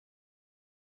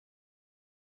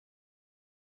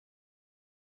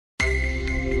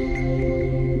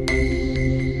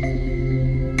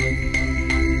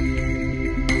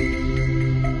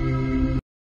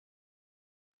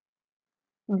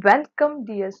Welcome,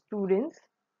 dear students,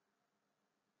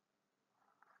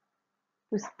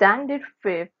 to Standard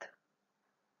 5th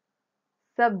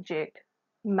subject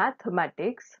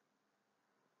Mathematics,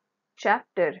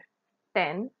 Chapter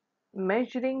 10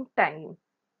 Measuring Time,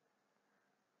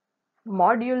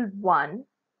 Module 1.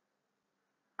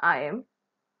 I am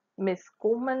Miss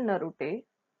Komal Narute.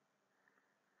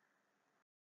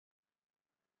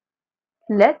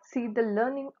 Let's see the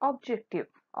learning objective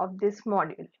of this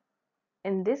module.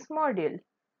 In this module,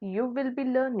 you will be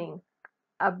learning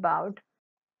about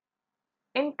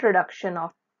introduction of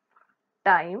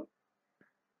time,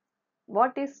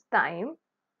 what is time,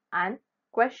 and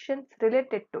questions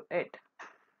related to it.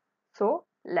 So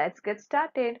let's get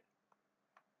started.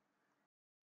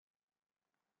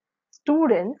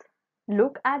 Students,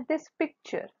 look at this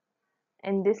picture.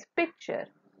 In this picture,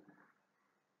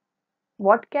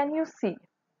 what can you see?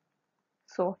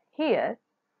 So here,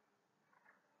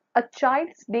 a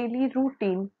child's daily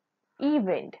routine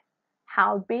event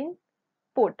have been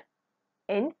put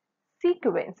in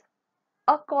sequence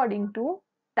according to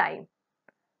time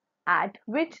at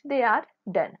which they are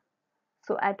done.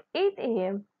 So at 8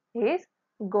 a.m. he is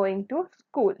going to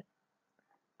school.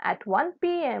 At 1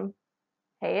 p.m.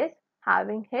 he is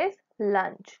having his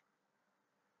lunch.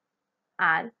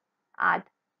 And at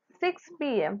 6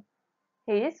 p.m.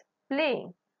 he is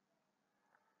playing.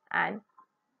 And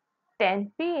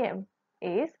 10 p.m.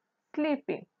 is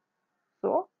sleeping.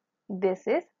 So this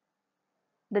is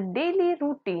the daily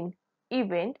routine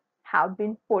event have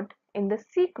been put in the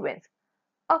sequence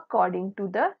according to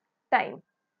the time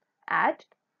at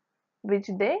which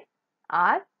they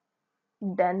are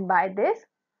done by this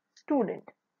student.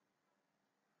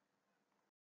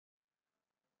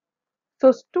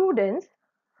 So students,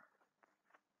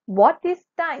 what is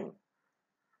time?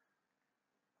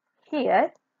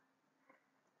 Here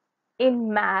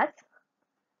in math,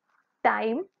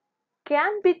 time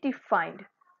can be defined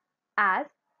as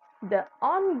the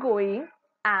ongoing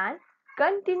and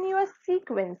continuous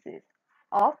sequences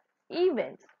of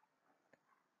events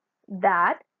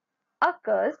that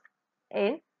occurs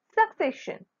in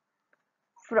succession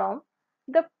from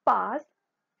the past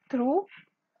through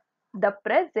the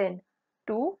present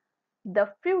to the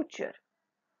future.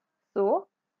 So,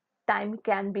 time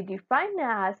can be defined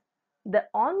as the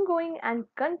ongoing and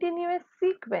continuous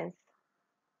sequence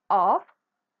of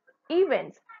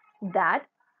events that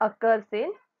occurs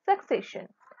in succession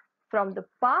from the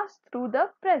past through the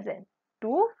present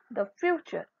to the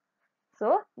future.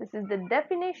 So, this is the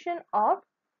definition of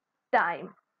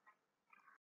time.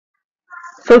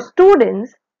 So,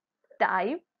 students,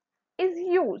 time is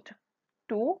used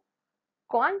to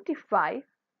quantify,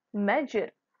 measure,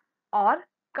 or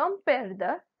compare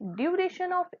the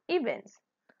duration of events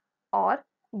or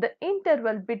the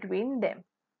interval between them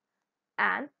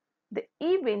and the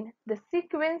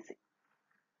sequence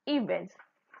events.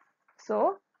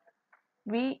 So,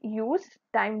 we use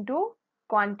time to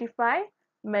quantify,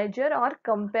 measure, or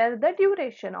compare the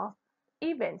duration of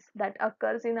events that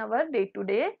occurs in our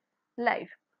day-to-day life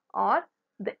or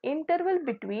the interval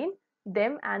between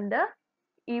them and the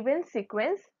event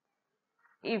sequence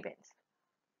events.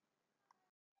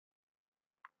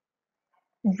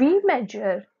 We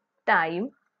measure time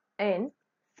in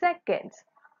seconds,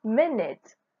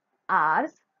 minutes,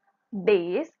 hours,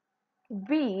 days,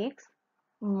 weeks,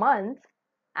 months,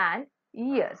 and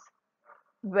years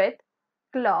with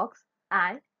clocks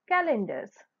and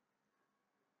calendars.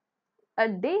 A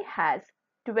day has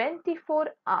 24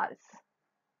 hours.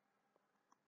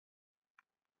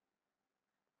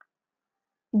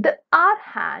 The hour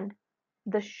hand,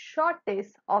 the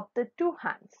shortest of the two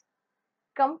hands,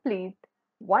 complete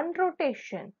one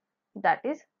rotation, that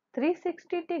is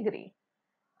 360-degree,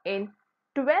 in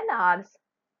 12 hours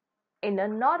in a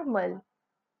normal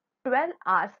 12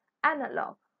 hours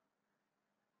analog.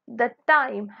 The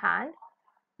time hand,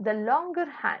 the longer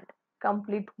hand,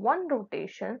 complete one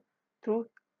rotation through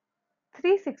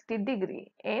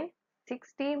 360-degree in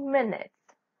 60 minutes.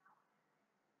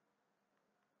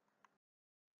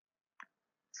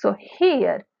 So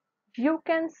here you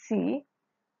can see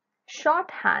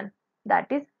shorthand,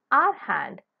 that is hour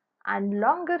hand, and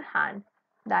longer hand,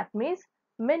 that means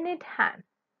minute hand.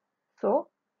 So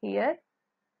here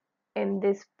in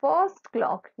this first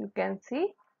clock you can see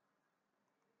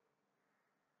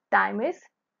time is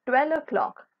 12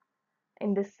 o'clock.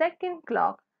 In the second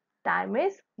clock time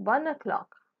is 1 o'clock.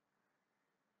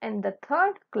 In the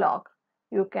third clock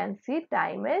you can see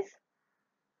time is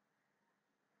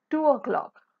 2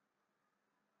 o'clock.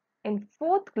 In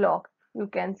fourth clock you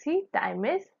can see time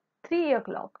is 3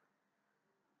 o'clock.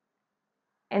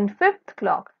 In fifth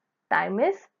clock time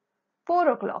is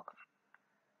 4 o'clock.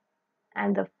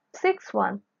 And the sixth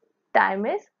one, time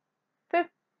is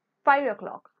 5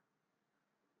 o'clock.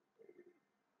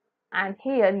 And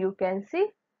here you can see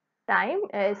time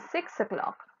is 6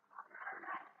 o'clock.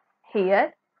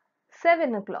 Here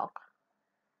 7 o'clock.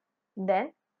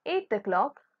 Then 8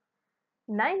 o'clock,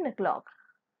 9 o'clock,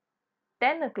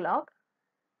 10 o'clock,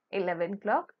 11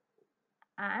 o'clock,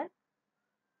 and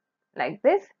like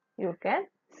this you can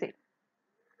see.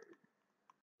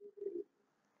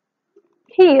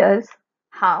 Here's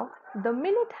how the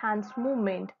minute hands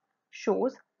movement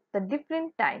shows the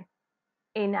different time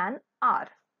in an hour.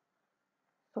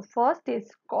 So first is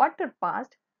quarter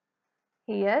past,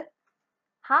 here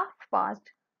half past,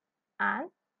 and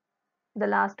the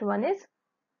last one is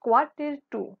quarter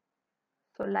to.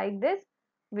 So like this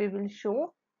we will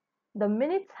show the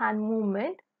minutes hand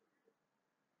movement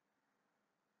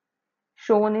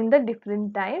shown in the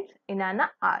different times in an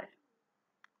hour.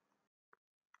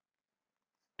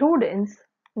 Students,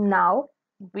 now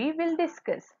we will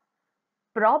discuss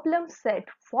problem set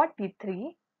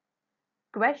 43.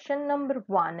 Question number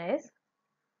 1 is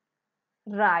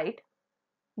write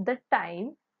the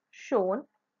time shown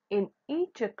in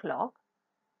each clock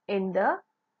in the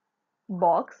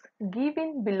box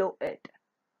given below it.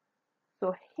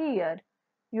 So here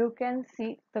you can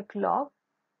see the clock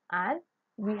and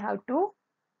we have to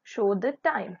show the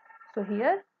time. So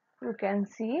here you can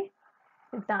see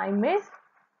the time is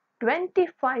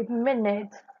 25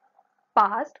 minutes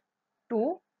past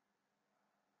 2.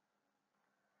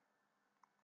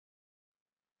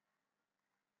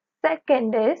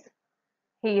 Second is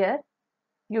here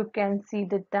you can see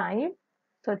the time.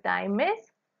 So time is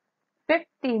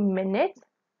 50 minutes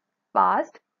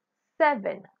past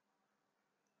 7.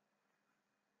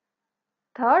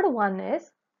 Third one is,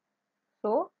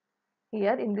 so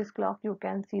here in this clock you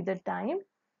can see the time.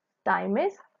 Time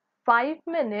is 5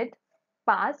 minutes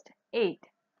past 8.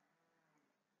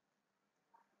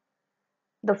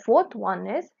 The fourth one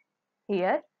is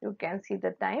here you can see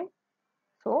the time.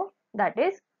 So that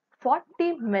is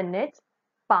 40 minutes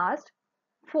past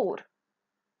 4.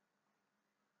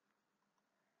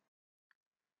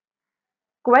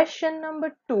 Question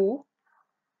number 2.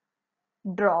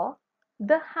 Draw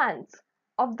the hands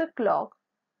of the clock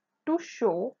to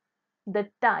show the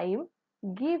time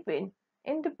given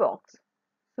in the box.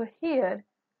 So here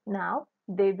now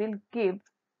they will give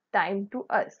time to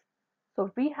us.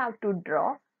 So we have to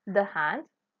draw the hands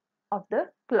of the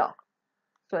clock.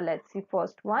 So let's see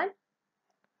first one.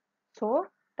 So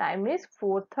time is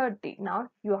 4:30. Now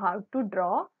you have to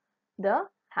draw the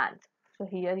hands. So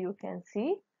here you can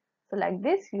see. So like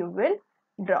this you will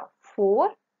draw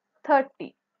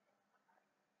 4:30.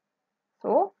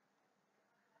 So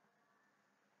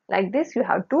like this you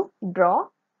have to draw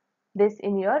this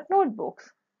in your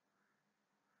notebooks.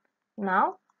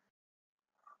 Now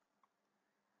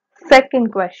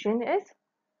second question is,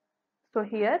 so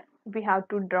here we have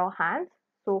to draw hands.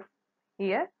 So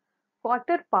here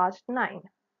quarter past 9.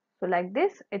 So like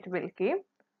this it will give.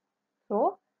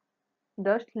 So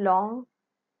the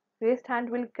longest hand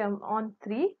will come on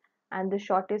 3 and the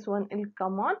shortest one will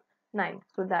come on 9.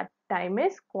 So that time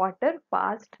is quarter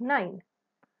past 9.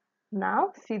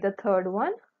 Now see the third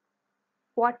one,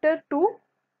 quarter to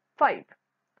 5.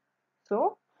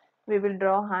 So we will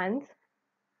draw hands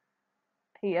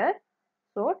here.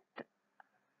 So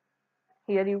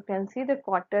here you can see the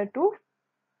quarter to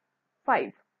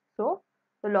 5. So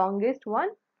the longest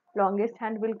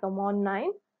hand will come on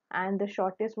 9 and the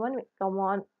shortest one will come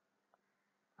on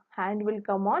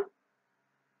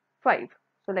 5.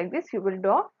 So like this you will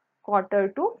draw quarter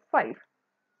to 5.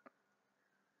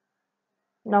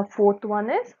 Now fourth one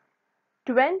is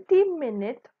 20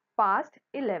 minutes past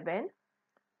 11.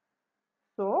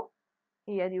 So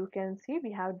here you can see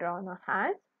we have drawn a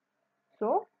hand.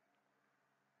 So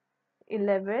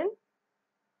 11,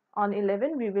 on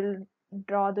 11 we will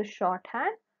draw the short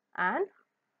hand, and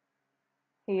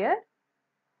here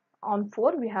on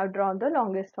 4 we have drawn the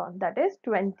longest one, that is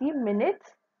 20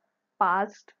 minutes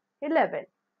past 11.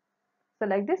 So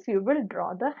like this you will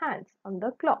draw the hands on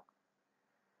the clock.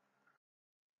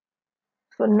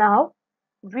 So now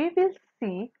we will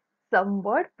see some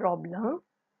word problem.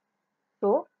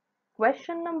 So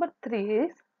question number 3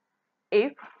 is,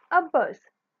 if a bus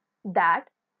that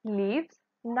leaves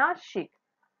Nashik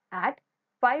at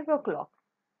 5 o'clock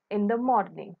in the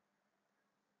morning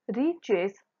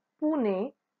reaches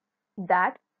Pune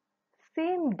that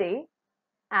same day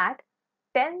at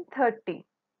 10:30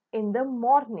 in the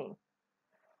morning,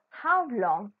 how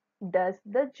long does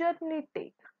the journey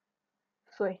take?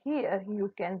 So here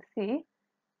you can see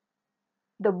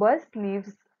the bus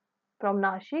leaves from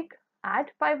Nashik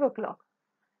at 5 o'clock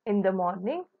in the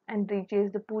morning and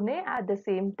reaches the Pune at the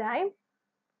same time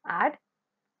at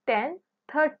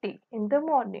 10:30 in the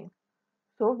morning.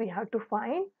 So we have to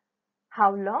find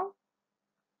how long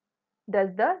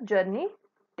does the journey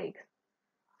take.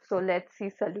 So let's see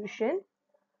solution.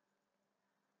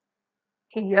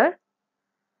 Here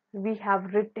we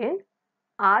have written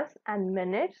hours and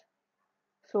minutes.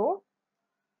 So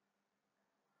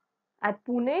at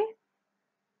Pune,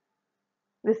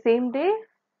 the same day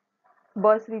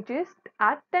bus reaches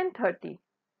at 10:30.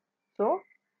 So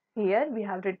here we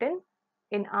have written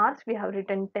in hours we have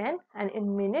written 10 and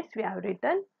in minutes we have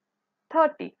written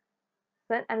 30.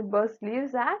 Then and bus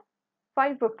leaves at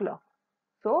 5 o'clock.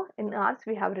 So in hours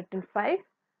we have written 5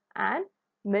 and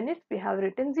minutes we have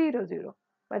written 00.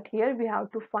 But here we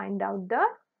have to find out the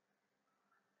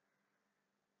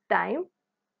time.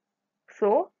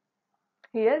 So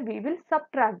here we will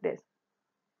subtract this.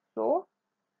 So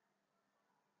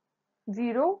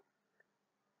 0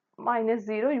 minus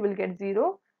 0 you will get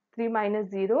 0, 3 minus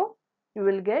 0 you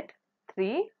will get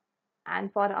 3,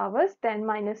 and for hours 10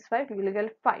 minus 5 you will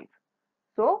get 5.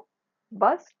 So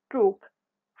bus took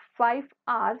 5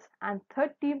 hours and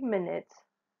 30 minutes.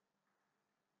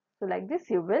 So like this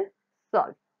you will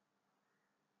solve.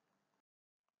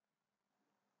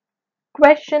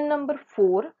 Question number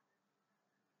 4.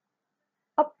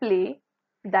 A play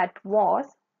that was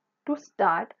to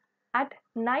start at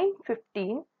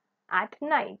 9:15 at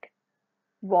night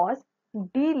was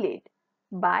delayed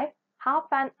by half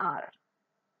an hour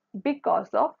because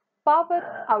of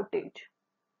power outage.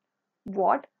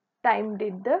 What time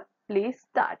did the play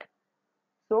start?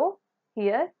 So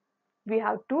here we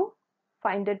have to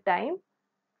find a time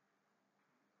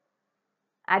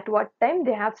at what time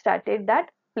they have started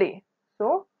that play.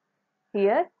 So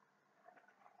here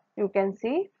you can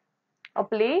see a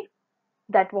play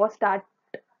that was start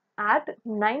at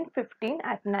 9:15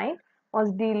 at night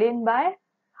was delayed by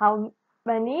how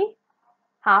many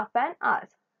half an hour.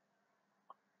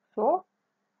 So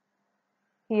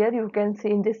here you can see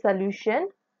in this solution,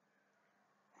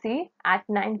 see at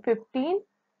 9:15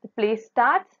 the play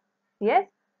starts. Yes,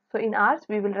 so in hours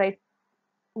we will write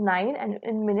 9 and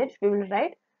in minutes we will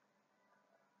write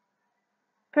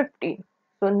 15.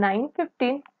 So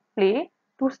 9:15 play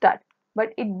to start,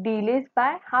 but it delays by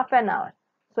half an hour.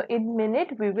 So in minute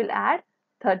we will add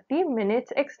 30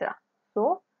 minutes extra.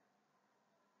 So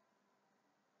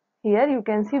here you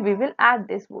can see we will add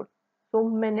this word. So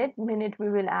minute we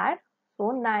will add.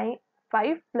 So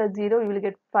 5 plus 0 you will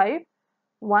get 5.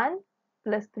 1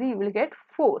 plus 3 you will get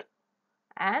 4.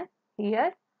 And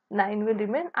here 9 will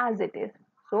remain as it is.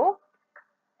 So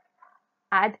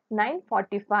at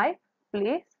 9:45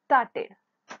 play started.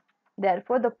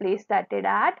 Therefore the play started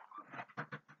at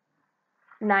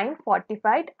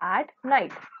 9:45 at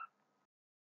night.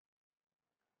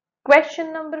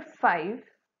 Question number 5.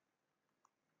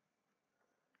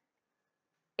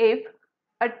 If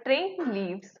a train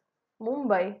leaves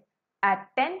Mumbai at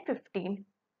 10:15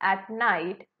 at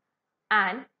night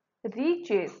and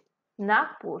reaches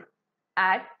Nagpur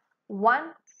at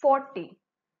 1:40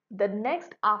 the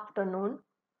next afternoon,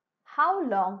 how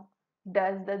long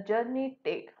does the journey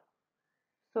take?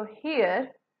 So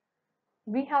here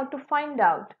we have to find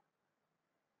out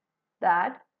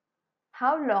that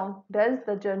how long does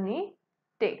the journey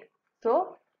take. So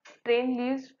train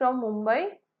leaves from Mumbai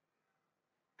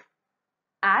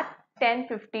at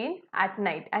 10:15 at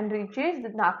night and reaches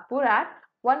Nagpur at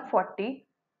 1:40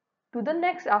 to the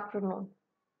next afternoon.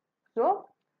 So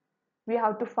we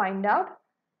have to find out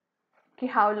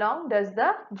how long does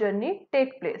the journey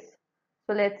take place.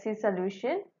 So let's see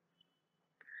solution.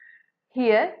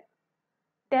 Here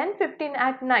 10:15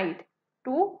 at night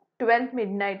to 12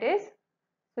 midnight is,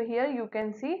 so here you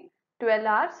can see 12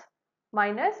 hours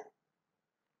minus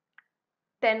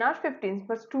 10 hours 15.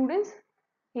 For students,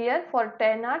 here for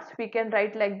 10 hours we can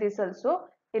write like this also,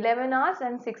 11 hours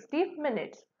and 60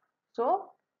 minutes.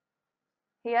 So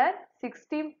here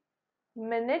 60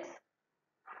 minutes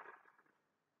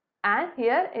and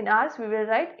here in hours we will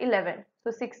write 11.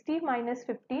 So 60 minus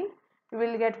 15 you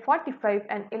will get 45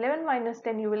 and 11 minus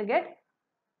 10 you will get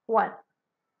 1.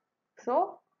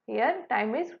 So here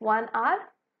time is 1 hour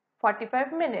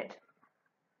 45 minutes.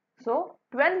 So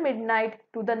 12 midnight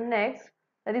to the next,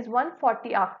 that is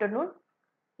 1:40 afternoon,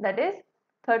 that is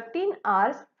 13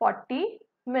 hours 40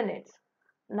 minutes.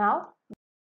 Now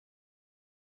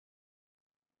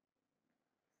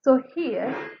so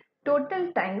here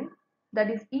total time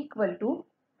that is equal to,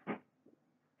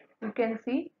 you can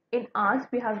see in hours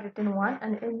we have written 1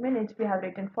 and in minutes we have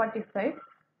written 45,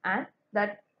 and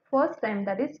that first time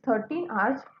that is 13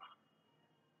 hours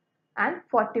and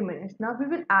 40 minutes. Now we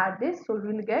will add this, so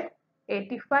we will get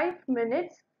 85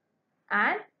 minutes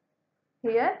and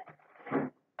here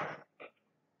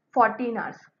 14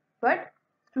 hours. But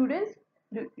students,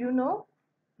 do you know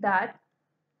that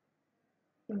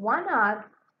 1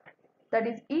 hour, that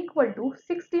is equal to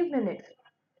 60 minutes.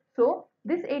 So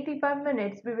this 85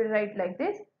 minutes we will write like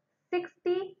this: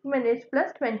 60 minutes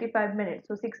plus 25 minutes.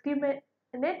 So 60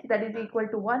 minutes, that is equal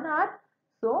to 1 hour.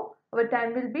 So our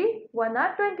time will be 1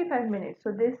 hour 25 minutes.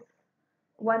 So this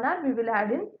 1 hour we will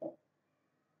add in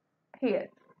here.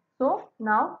 So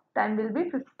now time will be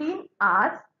 15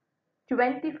 hours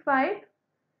 25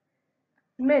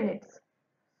 minutes.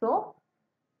 So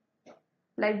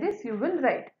like this you will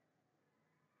write.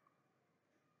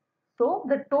 So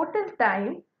the total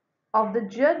time of the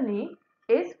journey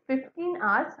is 15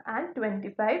 hours and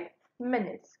 25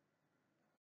 minutes.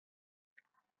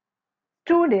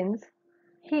 Students,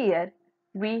 here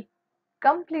we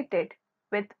completed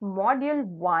with module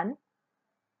 1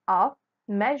 of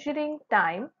measuring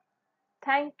time.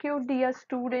 Thank you, dear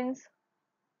students.